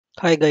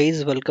Hi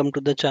guys, welcome to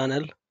the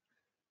channel.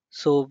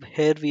 So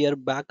here we are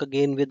back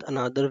again with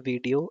another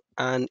video,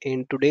 and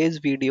in today's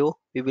video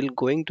we will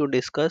going to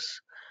discuss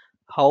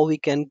how we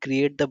can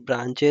create the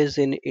branches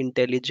in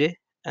IntelliJ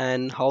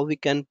and how we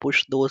can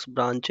push those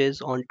branches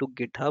onto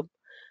GitHub,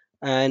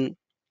 and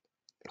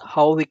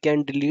how we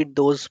can delete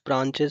those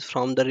branches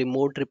from the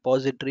remote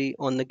repository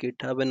on the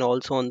GitHub and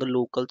also on the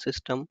local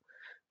system.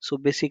 So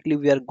basically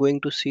we are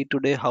going to see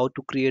today how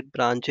to create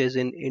branches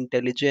in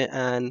IntelliJ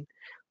and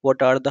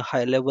what are the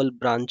high level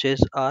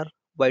branches are,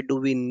 why do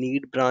we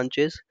need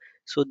branches.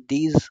 So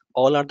these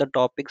all are the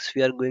topics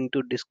we are going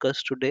to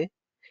discuss today.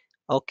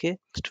 Okay,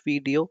 next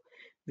video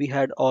we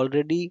had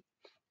already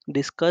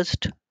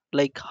discussed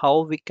like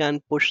how we can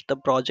push the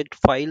project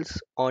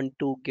files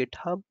onto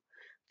GitHub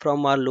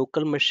from our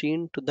local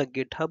machine to the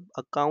GitHub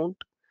account.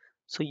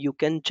 So you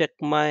can check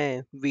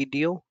my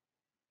video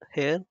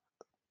here.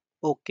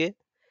 Okay,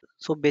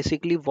 so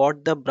basically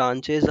what the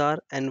branches are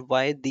and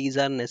why these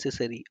are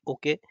necessary.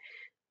 Okay,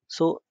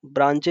 so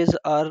branches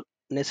are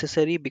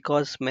necessary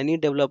because many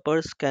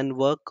developers can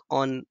work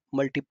on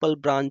multiple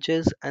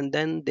branches and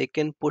then they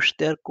can push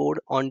their code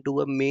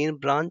onto a main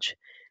branch,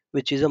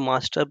 which is a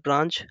master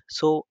branch.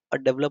 So a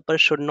developer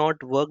should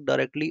not work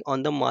directly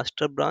on the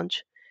master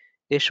branch.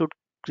 They should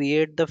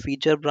create the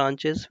feature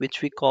branches,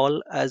 which we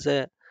call as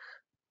a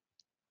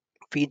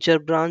feature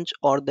branch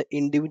or the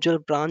individual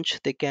branch.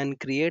 They can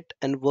create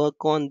and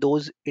work on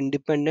those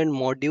independent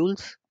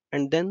modules,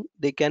 and then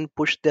they can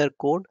push their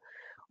code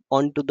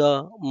onto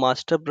the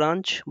master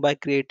branch by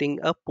creating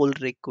a pull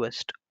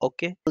request.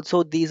 Okay,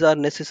 also these are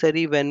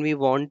necessary when we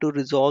want to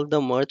resolve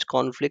the merge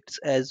conflicts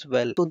as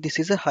well. So this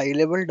is a high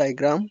level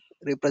diagram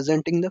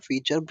representing the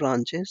feature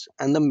branches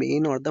and the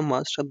main or the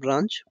master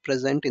branch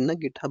present in the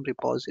GitHub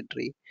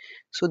repository.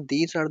 So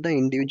these are the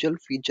individual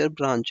feature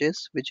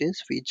branches, which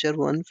is feature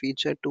 1,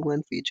 feature 2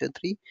 and feature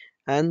 3,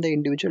 and the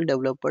individual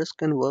developers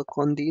can work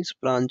on these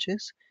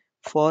branches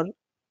for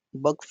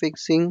bug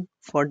fixing,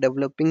 for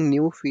developing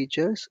new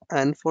features,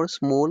 and for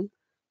small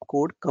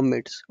code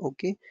commits.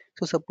 Okay,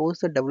 so suppose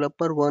the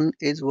developer 1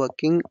 is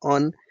working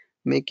on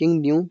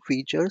making new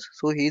features,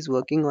 so he is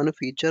working on a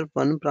feature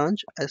 1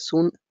 branch. As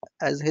soon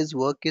as his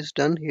work is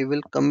done, he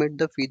will commit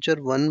the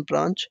feature 1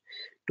 branch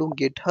to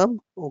GitHub.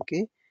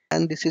 Okay,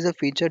 and this is a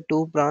feature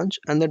 2 branch,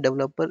 and the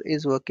developer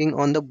is working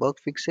on the bug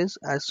fixes.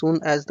 As soon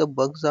as the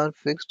bugs are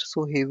fixed,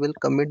 so he will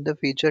commit the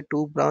feature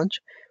 2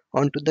 branch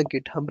onto the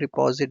GitHub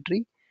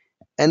repository.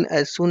 And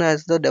as soon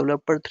as the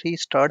developer 3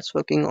 starts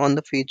working on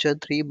the feature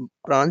 3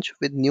 branch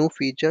with new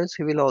features,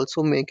 he will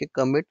also make a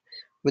commit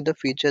with the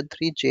feature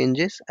 3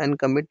 changes and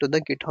commit to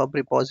the GitHub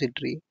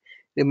repository.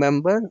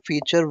 Remember,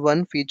 feature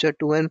 1, feature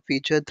 2 and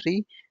feature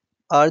 3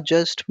 are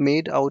just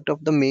made out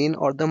of the main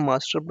or the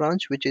master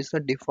branch, which is the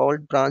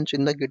default branch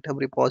in the GitHub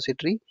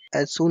repository.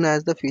 As soon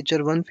as the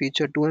feature 1,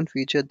 feature 2 and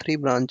feature 3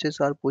 branches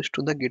are pushed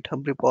to the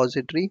GitHub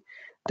repository,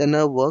 then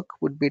our work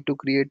would be to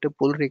create a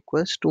pull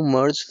request to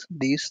merge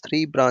these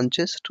three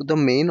branches to the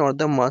main or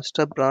the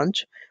master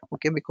branch.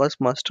 Okay, because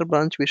master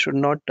branch we should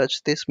not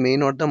touch this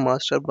main or the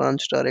master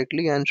branch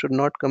directly and should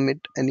not commit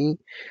any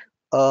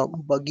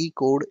buggy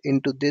code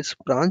into this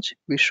branch.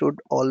 We should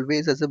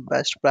always, as a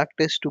best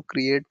practice, to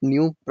create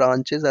new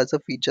branches as a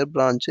feature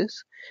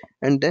branches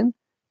and then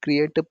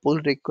create a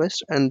pull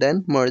request and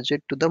then merge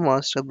it to the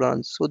master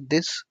branch. So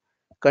this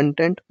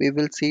content we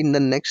will see in the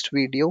next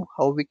video,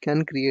 how we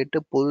can create a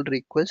pull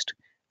request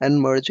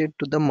and merge it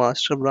to the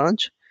master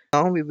branch.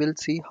 Now we will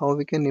see how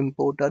we can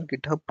import our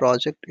GitHub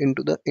project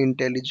into the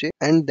IntelliJ,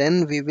 and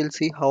then we will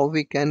see how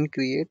we can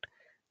create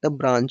the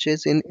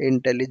branches in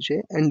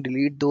IntelliJ and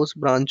delete those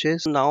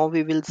branches. Now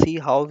we will see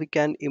how we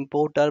can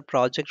import our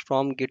project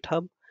from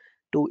GitHub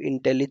to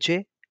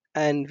IntelliJ,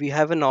 and we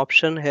have an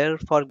option here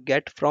for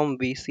get from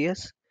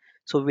VCS.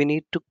 So we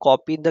need to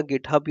copy the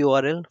GitHub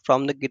URL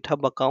from the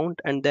GitHub account,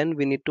 and then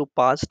we need to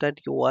pass that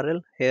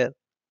URL here.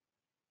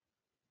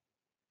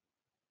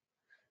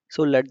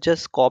 So let's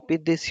just copy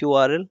this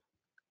URL,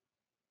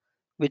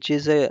 which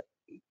is a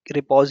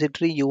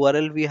repository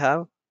URL we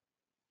have.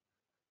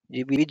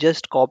 We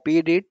just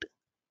copied it,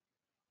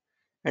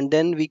 and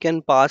then we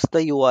can pass the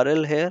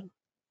URL here,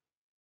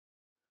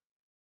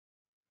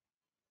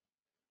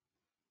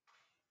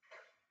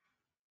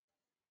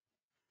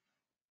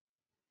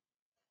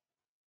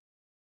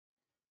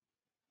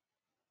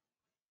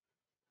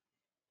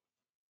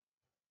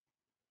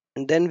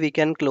 and then we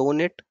can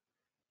clone it.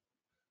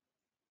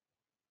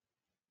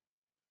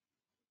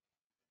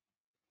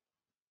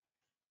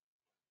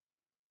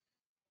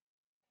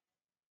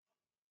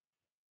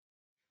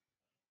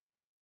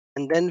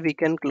 And then we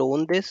can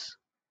clone this.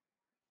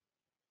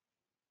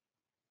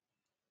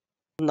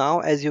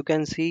 Now as you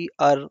can see,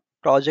 our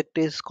project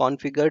is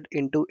configured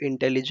into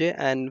IntelliJ,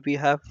 and we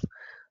have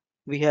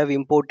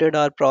imported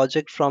our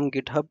project from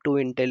GitHub to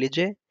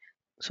IntelliJ.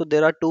 So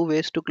there are two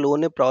ways to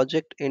clone a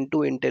project into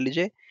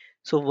IntelliJ.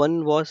 So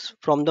one was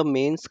from the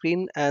main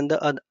screen, and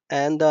the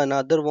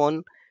another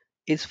one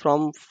is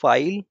from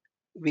file.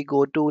 We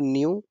go to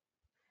new,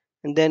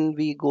 and then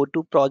we go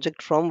to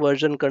project from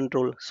version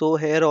control. So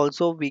here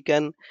also we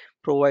can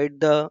provide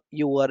the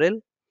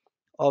URL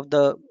of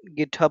the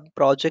GitHub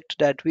project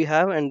that we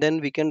have, and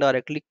then we can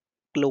directly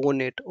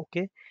clone it.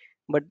 Okay,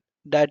 but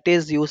that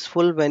is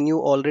useful when you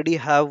already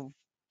have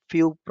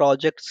few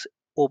projects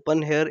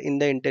open here in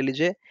the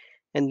IntelliJ,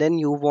 and then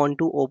you want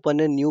to open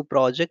a new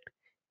project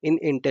in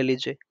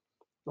IntelliJ.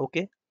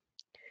 Okay,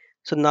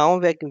 so now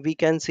we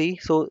can see,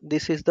 so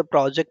this is the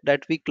project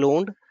that we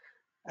cloned,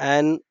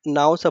 and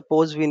now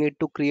suppose we need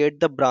to create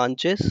the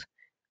branches.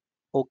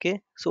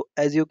 Okay, so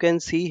as you can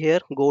see here,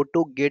 go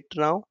to Git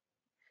now,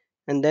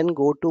 and then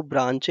go to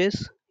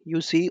branches.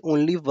 You see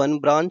only one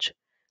branch,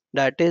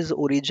 that is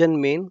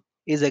origin main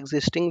is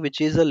existing,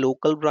 which is a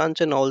local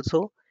branch, and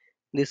also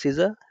this is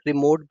a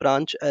remote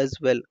branch as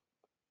well.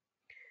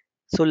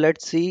 So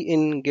let's see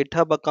in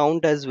GitHub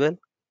account as well.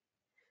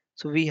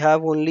 So we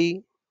have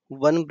only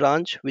one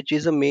branch, which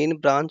is a main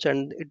branch,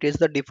 and it is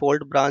the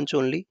default branch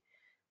only.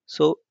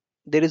 So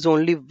there is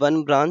only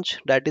one branch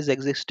that is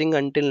existing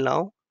until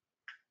now,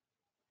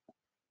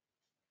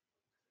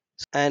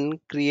 and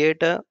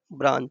create a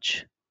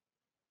branch.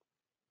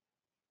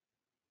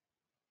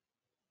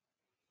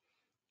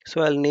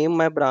 So I'll name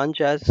my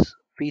branch as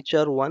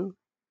feature 1,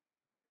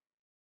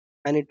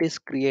 and it is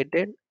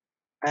created,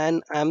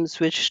 and I'm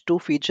switched to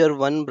feature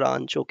 1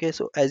 branch. Okay,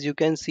 so as you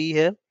can see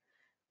here,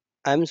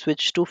 I'm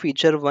switched to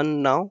feature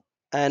 1 now,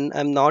 and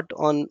I'm not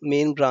on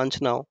main branch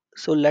now.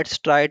 So let's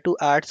try to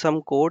add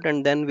some code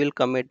and then we'll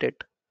commit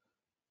it.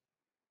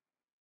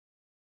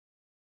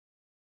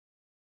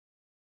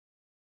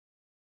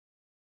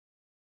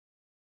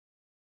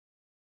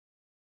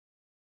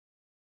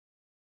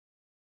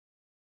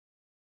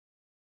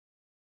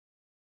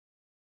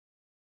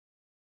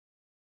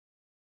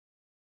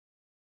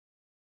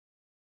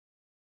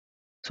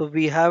 So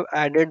we have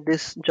added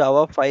this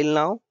Java file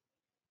now,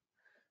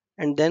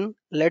 and then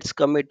let's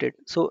commit it.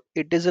 So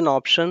it is an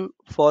option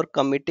for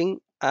committing,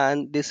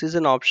 and this is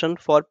an option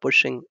for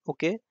pushing.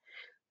 Okay,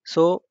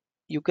 so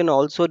you can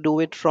also do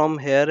it from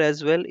here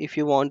as well if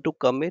you want to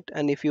commit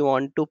and if you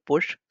want to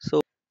push.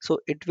 So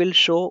it will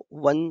show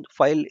one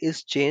file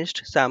is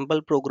changed,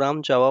 sample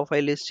program Java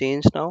file is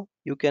changed. Now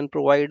you can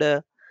provide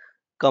a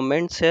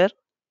comments here,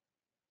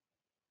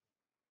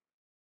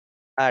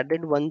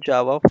 added one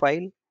Java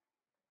file,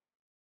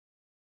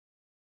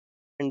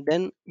 and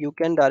then you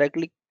can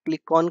directly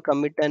click on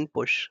commit and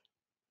push.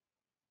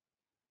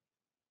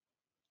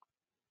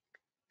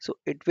 So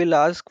it will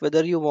ask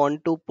whether you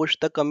want to push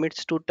the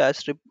commits to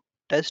test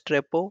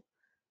repo.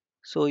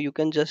 So you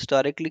can just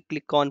directly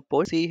click on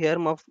push. See here,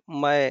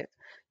 my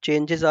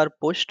changes are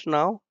pushed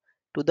now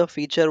to the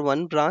feature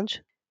 1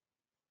 branch.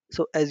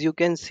 So as you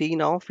can see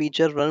now,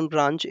 feature 1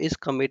 branch is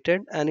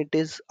committed, and it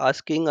is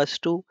asking us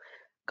to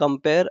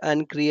compare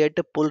and create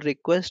a pull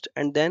request,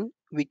 and then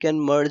we can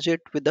merge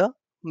it with the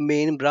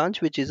main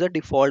branch, which is a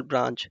default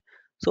branch.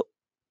 So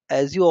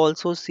as you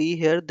also see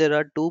here, there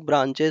are two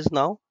branches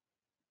now.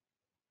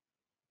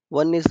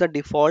 One is the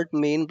default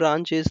main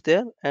branch is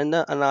there, and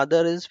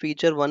another is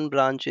feature 1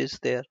 branch is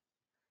there.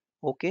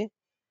 Okay,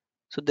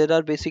 so there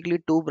are basically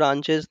two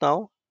branches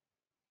now.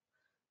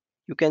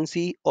 You can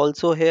see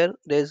also here,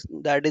 there's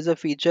that is a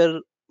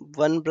feature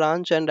 1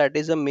 branch, and that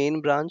is a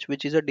main branch,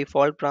 which is a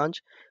default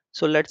branch.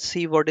 So let's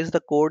see what is the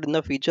code in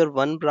the feature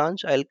 1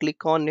 branch. I'll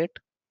click on it,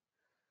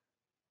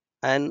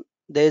 and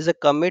there is a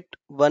commit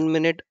 1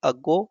 minute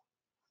ago.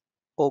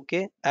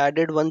 Okay,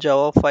 added one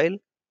Java file.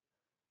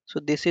 So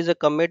this is a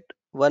commit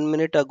 1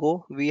 minute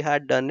ago we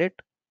had done it,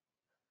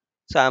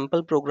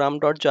 sample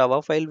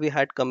program.java file we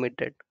had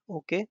committed.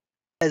 Okay,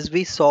 as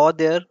we saw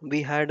there,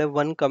 we had a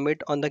one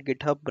commit on the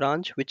GitHub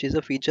branch, which is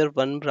a feature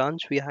 1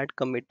 branch we had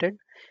committed.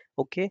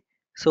 Okay,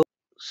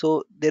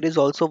 so there is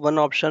also one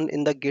option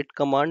in the git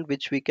command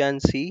which we can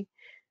see,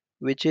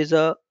 which is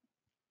a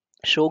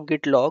show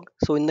git log.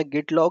 So in the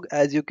git log,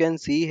 as you can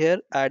see here,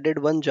 added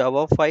one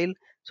Java file.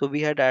 So we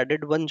had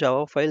added one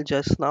Java file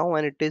just now,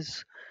 and it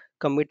is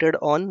committed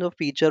on the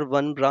feature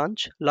 1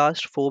 branch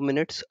last 4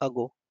 minutes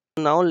ago.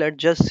 Now let's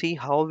just see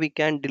how we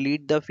can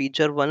delete the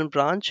feature 1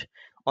 branch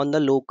on the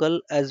local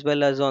as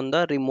well as on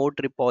the remote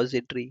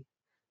repository.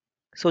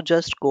 So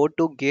just go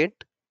to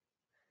git,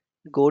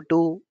 go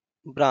to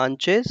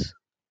branches,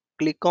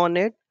 click on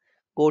it,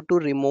 go to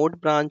remote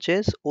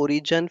branches,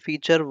 origin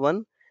feature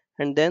 1,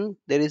 and then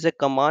there is a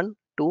command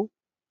to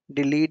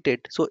delete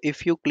it. So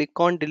if you click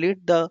on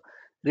delete, the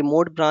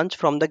remote branch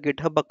from the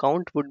GitHub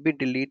account would be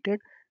deleted,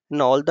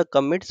 and all the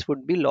commits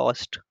would be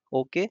lost.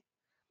 Okay,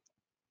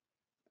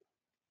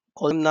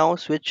 now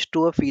switch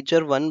to a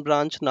feature 1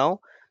 branch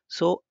now.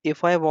 So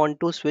if I want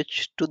to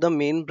switch to the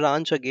main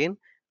branch again,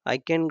 I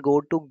can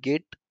go to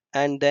git,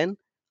 and then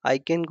I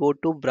can go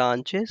to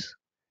branches,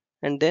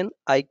 and then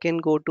I can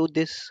go to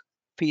this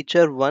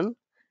feature 1,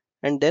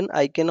 and then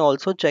I can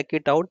also check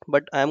it out,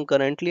 but I am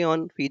currently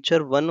on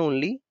feature 1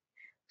 only.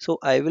 So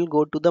I will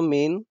go to the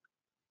main,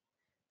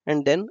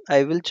 and then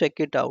I will check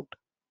it out.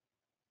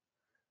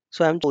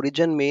 So I'm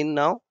origin main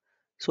now.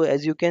 So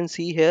as you can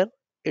see here,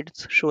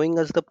 it's showing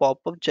us the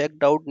pop-up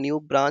checked out new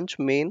branch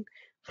main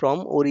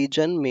from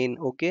origin main.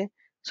 Okay,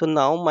 so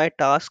now my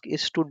task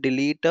is to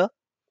delete a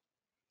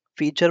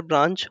feature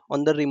branch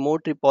on the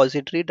remote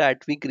repository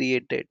that we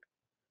created.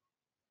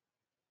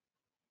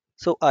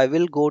 So I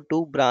will go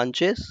to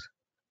branches,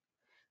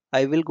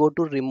 I will go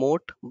to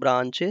remote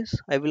branches,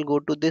 I will go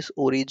to this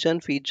origin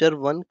feature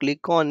one,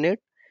 click on it,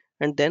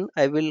 and then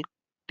I will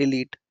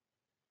delete.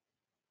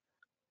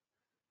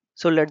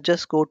 So let's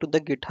just go to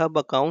the GitHub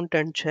account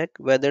and check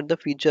whether the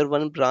feature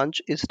one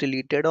branch is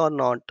deleted or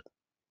not.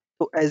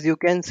 So as you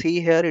can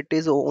see here, it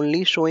is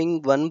only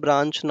showing one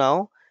branch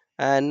now,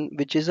 and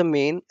which is a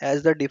main.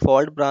 As the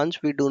default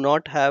branch, we do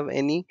not have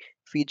any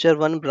feature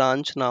one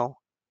branch now.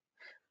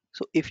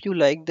 So if you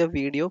like the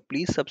video,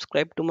 please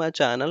subscribe to my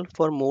channel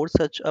for more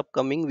such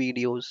upcoming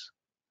videos.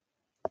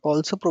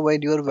 Also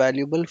provide your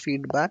valuable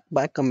feedback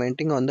by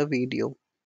commenting on the video.